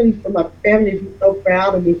for my family to be so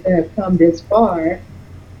proud of me to have come this far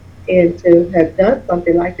and to have done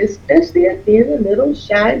something like this, especially as being a little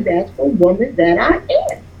shy, bashful woman that I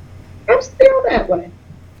am. I'm still that way.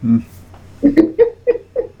 Hmm.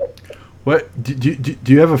 What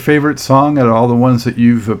do you have a favorite song out of all the ones that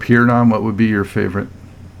you've appeared on? What would be your favorite?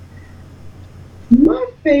 My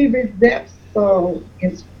favorite Zepp song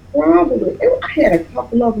is probably, I had a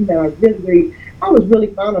couple of them that I was really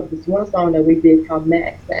fond of this one song that we did called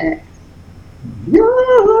Max Axe.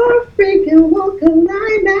 You're freaking won't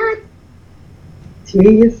climax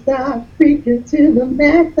till you stop freaking to the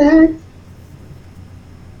max axe.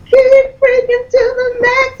 Keep freaking to the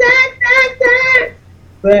max.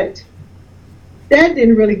 But that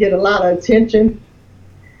didn't really get a lot of attention.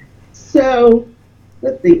 So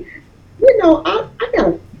let's see.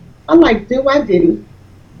 I like Do I Diddy.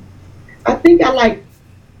 I think I like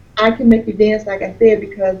I Can Make You Dance, like I said,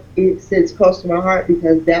 because it sits close to my heart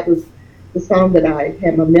because that was the song that I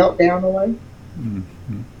had my meltdown on.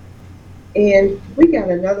 Mm-hmm. And we got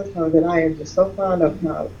another song that I am just so fond of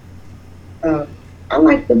now. I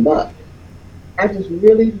like The Buck. I just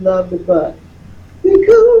really love The Buck. We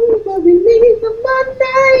cool, but we need the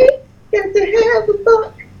Monday. Got to have the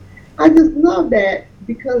buck. I just love that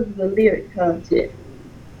because of the lyric content.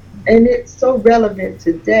 And it's so relevant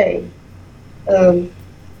today of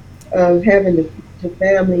having the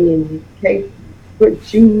family and you can't put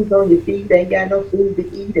shoes on your feet, they ain't got no food to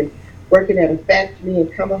eat, and working at a factory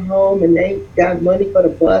and coming home and they ain't got money for the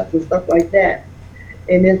bus and stuff like that.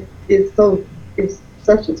 And it's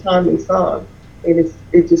such a timely song, and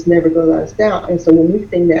it just never goes out of style. And so when we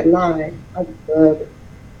sing that live, I just love it.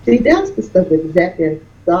 See, that's the stuff that Zepp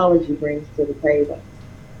Anthology brings to the table.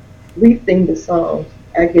 We sing the songs,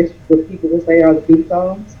 I guess what people would say are the B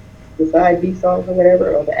songs, the side B songs or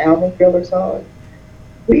whatever, or the album filler songs.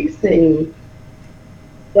 We sing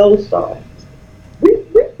those songs. We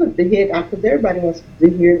put the hit out because everybody wants to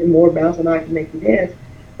hear more about and I Can Make You Dance.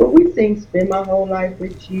 But we sing Spend My Whole Life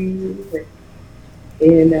With You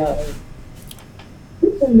and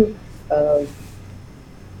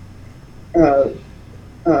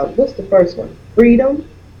what's the first one? Freedom.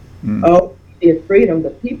 Mm. Oh, in Freedom, the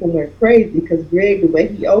people went crazy because Greg, the way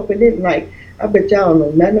he opened it, like, I bet y'all don't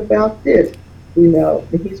know nothing about this. And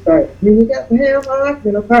he started, you got some ham hocks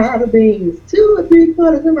and a pot of beans, 2 or 3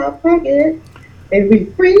 quarters in my pocket, and we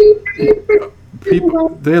free. People,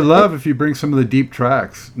 they love if you bring some of the deep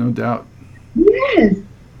tracks, no doubt. Yes.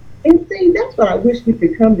 And see, that's what I wish we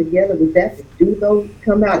could come together with that to do those,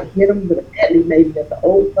 come out and hit them with a medley maybe of the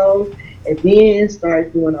old songs, and then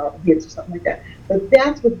start doing all the hits or something like that. But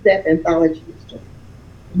that's what Zepp Anthology is doing.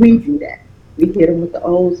 We do that. We hit them with the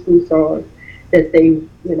old school songs that they,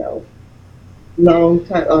 long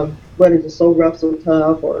time, what is it, So Rough, So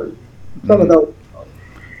Tough, or some of those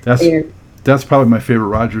songs. That's probably my favorite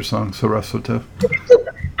Roger song, So Rough, So Tough.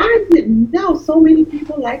 I didn't know so many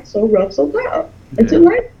people like So Rough, So Tough. Until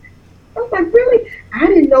I was like, really? I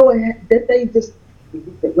didn't know that they just,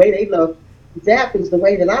 the way they love Zapp is the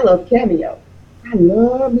way that I love Cameo. I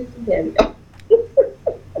love me some Cameo.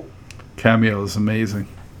 Cameo is amazing.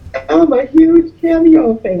 I'm a huge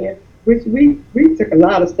Cameo fan, which we took a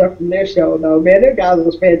lot of stuff from their show, though, man. Their guys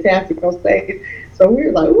was fantastic on stage. So we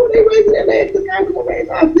were like, oh, they raising their legs, this guy will raise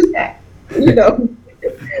off this guy. We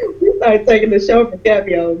started taking the show from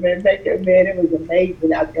Cameo, man. It was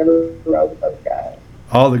amazing out there on the road with those guys.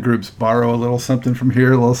 All the groups borrow a little something from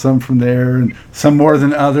here, a little something from there, and some more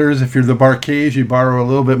than others. If you're the Bar-Kays, you borrow a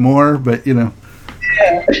little bit more, but Yeah.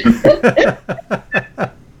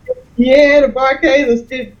 Yeah, the Bar-Kays,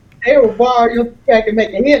 they were borrowing your track and make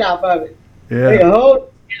a hit off of it. Yeah. Make a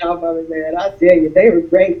whole hit off of it, man. I tell you, they were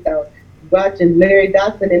great, though. Watching Larry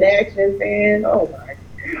Dotson in action, man. Oh, my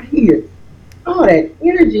God. All that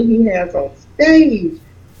energy he has on stage.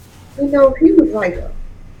 He was like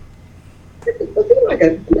he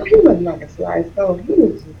wasn't like a Sly Stone. He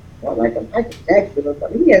was more like a Michael Jackson or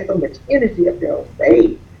something. He had so much energy up there on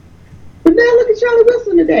stage. But now look at Charlie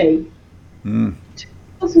Wilson today. Mm.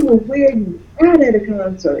 Wilson will wear you out at a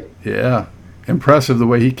concert. Yeah. Impressive the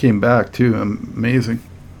way he came back, too. Amazing.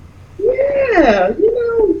 Yeah,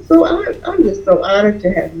 So I'm just so honored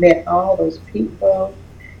to have met all those people,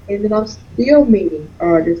 and then I'm still meeting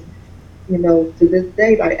artists, to this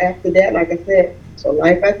day. Like after that, like I said, so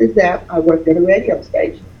life after that, I worked at a radio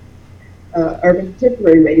station, urban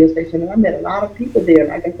contemporary radio station, and I met a lot of people there.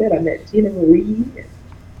 Like I said, I met Tina Marie, and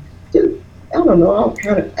just I don't know, all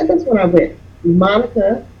kind of. That's when I went.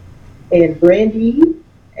 Monica and Brandy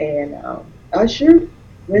and Usher,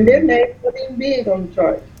 when their names were even big on the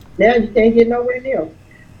charts. Now you can't get nowhere near 'em.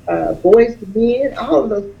 Boys to Men, all of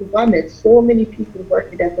those people. I met so many people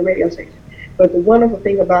working at the radio station. But the wonderful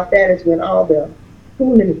thing about that is when all the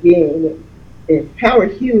Cool in the Gang and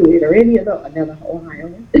Howard Hewitt or any of those, another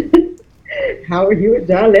Ohio, Howard Hewitt,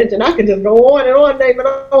 John Legend, I can just go on and on naming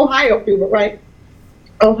Ohio people, right?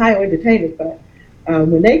 Ohio entertainers. But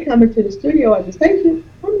when they come into the studio at the station,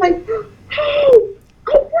 I'm like, oh,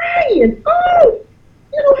 Brian, Howard,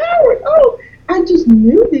 I just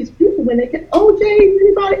knew these people when they came. OJ,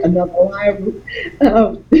 anybody? Another Ohio group.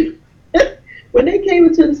 Um, when they came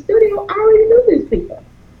into the studio, I already knew these people.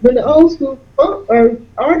 When the old school funk or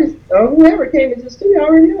artists or whoever came into the studio, I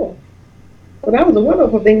already knew them. So that was a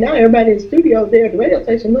wonderful thing. Now everybody in the studio there at the radio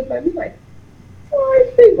station looked at me like, oh,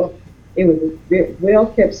 these people. It was a very well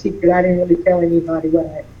kept secret. I didn't really tell anybody who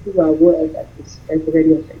I was at the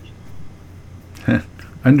radio station.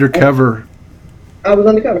 Undercover. I was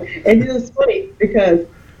undercover. And it was funny because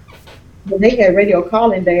when they had radio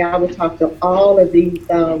calling day, I would talk to all of these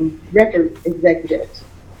record executives.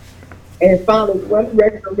 And finally, one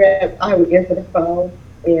record rep, I would answer the phone,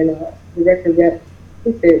 and the record rep,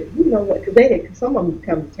 he said, you know what, because some of them would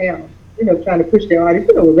come to town, trying to push their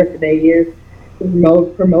artists, what record day is,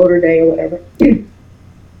 promoter day or whatever.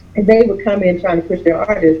 And they would come in trying to push their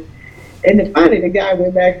artists. And then finally the guy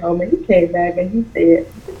went back home and he came back and he said,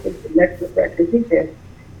 records, he said,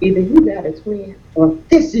 either you got a twin or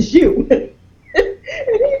this is you. And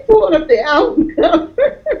he pulled up the album cover.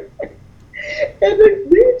 And the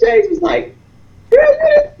DJ was like,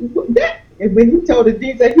 girl, that. And when he told the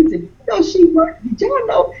DJ, he said, she worked, did y'all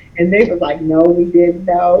know? And they was like, no, we didn't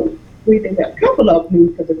know. We didn't know. A couple of them knew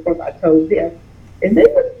because of course I told them. And they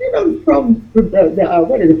was, from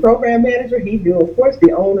the program manager, he knew. Of course,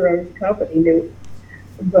 the owner of the company knew.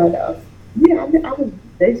 But, I was,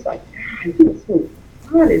 they was like, God, you were so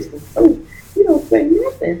honest and so, you don't say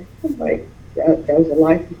nothing. I'm like, that was a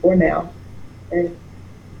life before now. And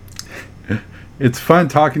it's fun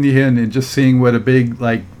talking to you and just seeing what a big,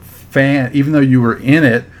 fan, even though you were in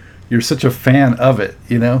it, you're such a fan of it,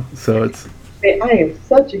 So it's... I am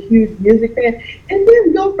such a huge music fan. And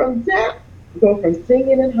then go from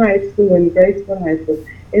singing in high school, in grade school and high school,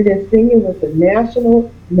 and then singing with a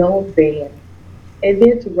national known band, and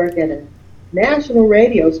then to work at a national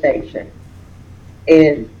radio station,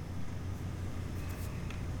 and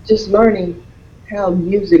just learning how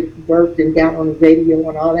music worked and got on the radio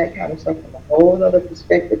and all that kind of stuff from a whole other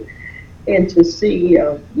perspective. And to see,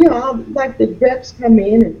 like the reps come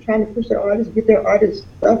in and trying to push their artists, get their artist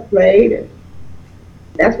stuff played, and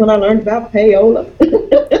that's when I learned about payola.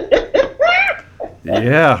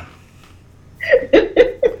 Yeah.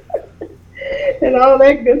 And all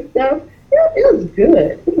that good stuff. It was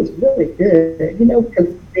good. It was really good.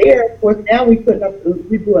 Because there, of course, now we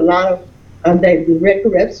do a lot of, the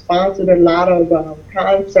record rep sponsored a lot of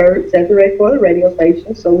concerts for the radio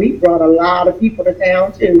station. So we brought a lot of people to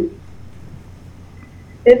town too.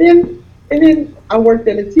 And then I worked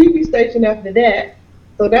at a TV station after that.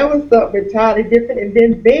 So that was something entirely different. And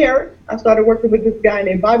then there, I started working with this guy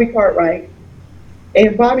named Bobby Cartwright.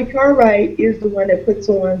 And Bobby Cartwright is the one that puts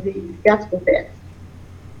on the Gospel Fest,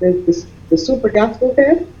 the Super Gospel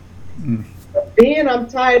Fest. Mm. Then I'm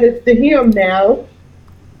tied to him now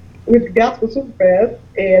with the Gospel Super Fest.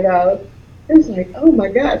 And it's like, oh my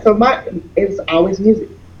God. So it's always music.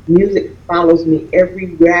 Music follows me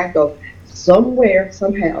everywhere I go. Somewhere,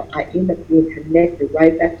 somehow, I end up being connected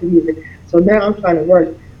right back to music. So now I'm trying to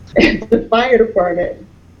work at the fire department,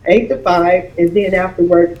 8 to 5, and then after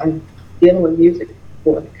work, I'm dealing with music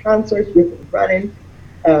for concerts, running,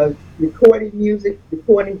 recording music,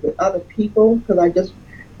 recording with other people, because I just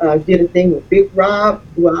did a thing with Big Rob.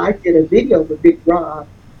 Well, I did a video with Big Rob.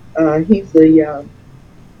 He's the,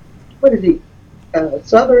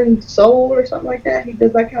 Southern Soul or something like that. He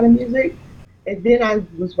does that kind of music. And then I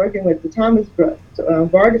was working with the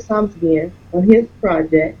Vargas Thomas again on his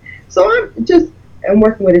project. So I'm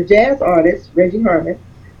working with a jazz artist, Reggie Harmon.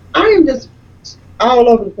 I am just all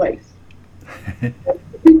over the place.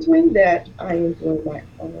 Between that, I enjoy my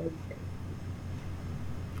own thing.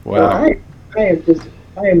 Wow. So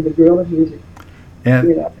I am the girl of music.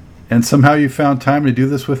 And somehow you found time to do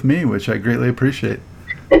this with me, which I greatly appreciate.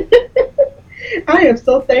 I am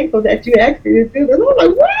so thankful that you asked me to do this. I'm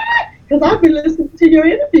like, what? Because I've been listening to your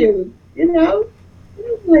interviews, you know? And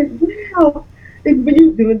I'm like, wow. And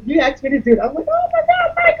when you asked me to do it, I'm like, oh my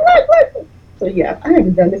God, Mike, look. So yeah, I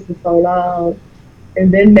haven't done this in so long.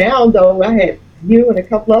 And then now, though, I had you and a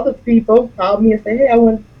couple other people call me and say, hey, I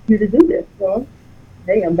want you to do this. So,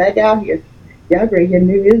 hey, I'm back out here. Y'all ready to hear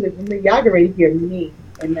new music from me. Y'all ready to hear me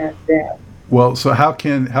and not that. Well, so how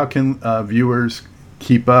can viewers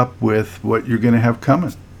keep up with what you're going to have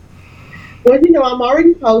coming? Well, I'm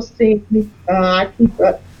already posting. I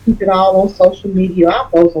keep it all on social media. I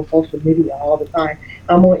post on social media all the time.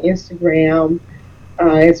 I'm on Instagram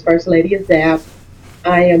as First Lady of Zap.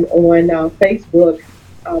 I am on Facebook.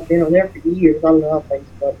 I've been on there for years. I love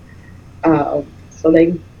Facebook. So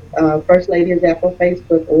they First Lady of Zap on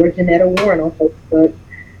Facebook or Janetta Warren on Facebook.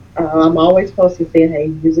 I'm always posting saying, "Hey,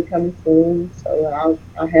 music coming soon." So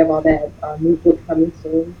I'll have all that new book coming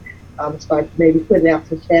soon. Start maybe putting out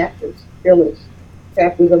some chapters, fillers,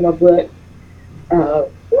 chapters of my book.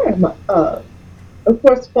 Yeah, of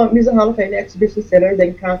course, Funk Music Hall of Fame Exhibition Center.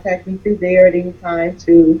 They can contact me through there at any time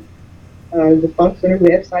to the Funk Center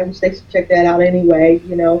website, which they should check that out anyway.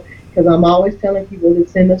 Because I'm always telling people to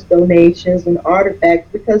send us donations and artifacts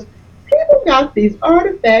because people got these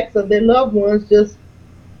artifacts of their loved ones just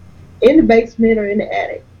in the basement or in the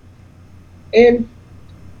attic. And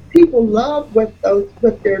people love what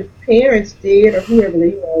their parents did or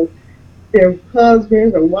whoever their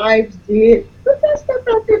husbands or wives did. Put that stuff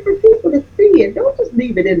out there for people to see it. Don't just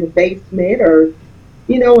leave it in the basement or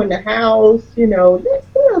in the house. Let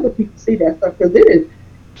other people see that stuff because it is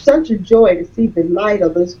such a joy to see the light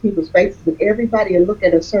of those people's faces and everybody will look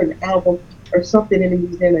at a certain album or something in the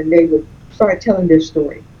museum and they would start telling their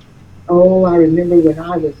story. Oh, I remember when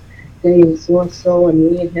I was dating so and so,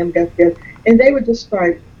 and me and him got there, and they would just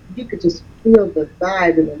start. You could just feel the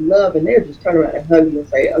vibe and the love, and they would just turn around and hug you and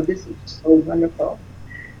say, "Oh, this is so wonderful."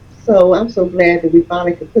 So I'm so glad that we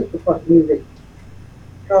finally could put the funk music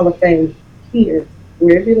Hall of Fame here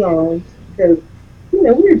where it belongs, because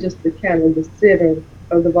we're just the kind of the center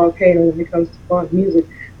of the volcano when it comes to funk music.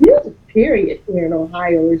 Music, period, here in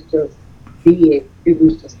Ohio is just big. It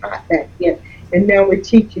was just hot back then, and now we're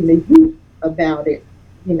teaching the youth about it.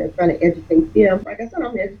 Trying to educate them. Like I said,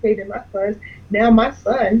 I'm educating my sons. Now my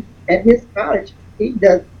son at his college, he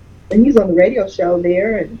does, and he's on the radio show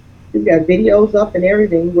there, and he's got videos up and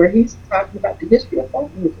everything where he's talking about the history of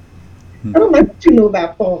funk music. Hmm. I don't know what you know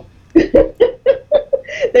about funk.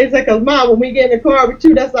 They say, because Mom, when we get in the car with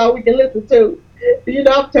you, that's all we can listen to.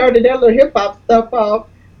 I'm turning that little hip hop stuff off.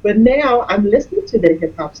 But now I'm listening to the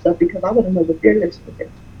hip hop stuff because I want to know what they're listening to.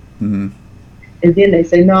 Hmm. And then they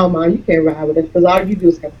say, no, Mom, you can't ride with us because all you do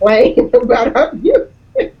is complain about our music.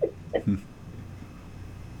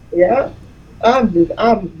 Yeah.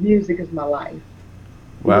 Music is my life.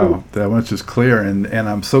 Wow, that much is clear, and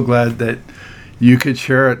I'm so glad that you could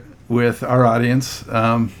share it with our audience,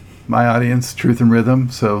 my audience, Truth and Rhythm.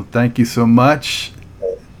 So thank you so much.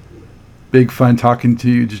 Big fun talking to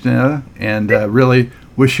you, Janetta, and really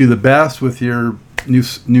wish you the best with your new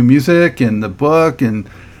music and the book. And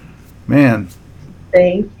man,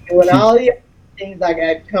 Thank you. And keep. all the other things I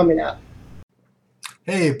got coming up.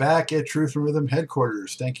 Hey, back at Truth and Rhythm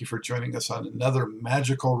headquarters. Thank you for joining us on another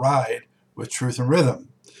magical ride with Truth and Rhythm.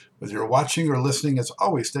 Whether you're watching or listening, as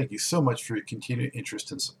always, thank you so much for your continued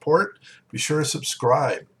interest and support. Be sure to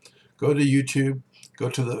subscribe. Go to YouTube, go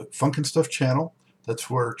to the Funk and Stuff channel. That's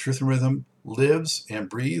where Truth and Rhythm lives and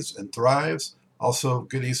breathes and thrives. Also,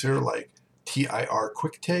 goodies here like TIR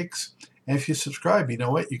Quick Takes. And if you subscribe, you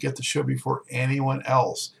know what? You get the show before anyone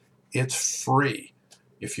else. It's free.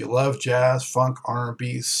 If you love jazz, funk,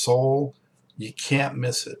 R&B, soul, you can't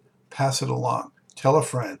miss it. Pass it along. Tell a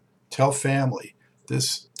friend. Tell family.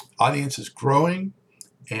 This audience is growing,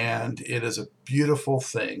 and it is a beautiful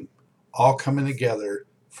thing, all coming together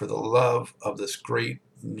for the love of this great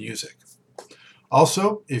music.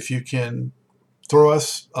 Also, if you can throw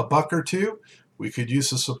us a buck or two, we could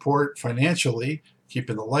use the support financially,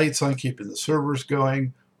 keeping the lights on, keeping the servers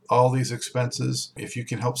going, all these expenses. If you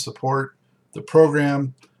can help support the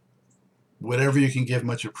program, whatever you can give,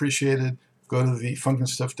 much appreciated. Go to the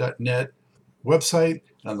funkandstuff.net website,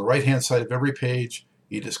 and on the right hand side of every page,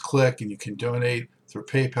 you just click and you can donate through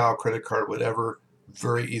PayPal, credit card, whatever.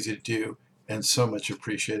 Very easy to do and so much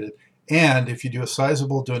appreciated. And if you do a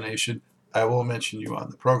sizable donation, I will mention you on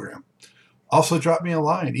the program. Also, drop me a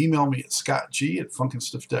line. Email me at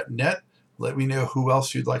scottg@funkandstuff.net. Let me know who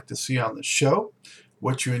else you'd like to see on the show,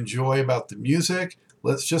 what you enjoy about the music.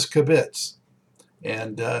 Let's just kibitz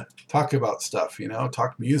and talk about stuff,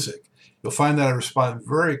 talk music. You'll find that I respond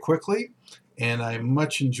very quickly, and I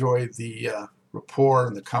much enjoy the rapport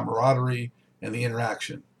and the camaraderie and the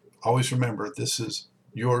interaction. Always remember, this is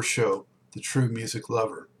your show, The True Music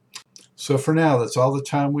Lover. So for now, that's all the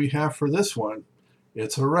time we have for this one.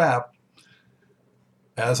 It's a wrap.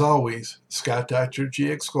 As always, Scott Dr.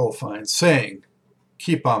 GX Goldfine saying,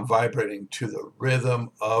 keep on vibrating to the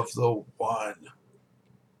rhythm of the one.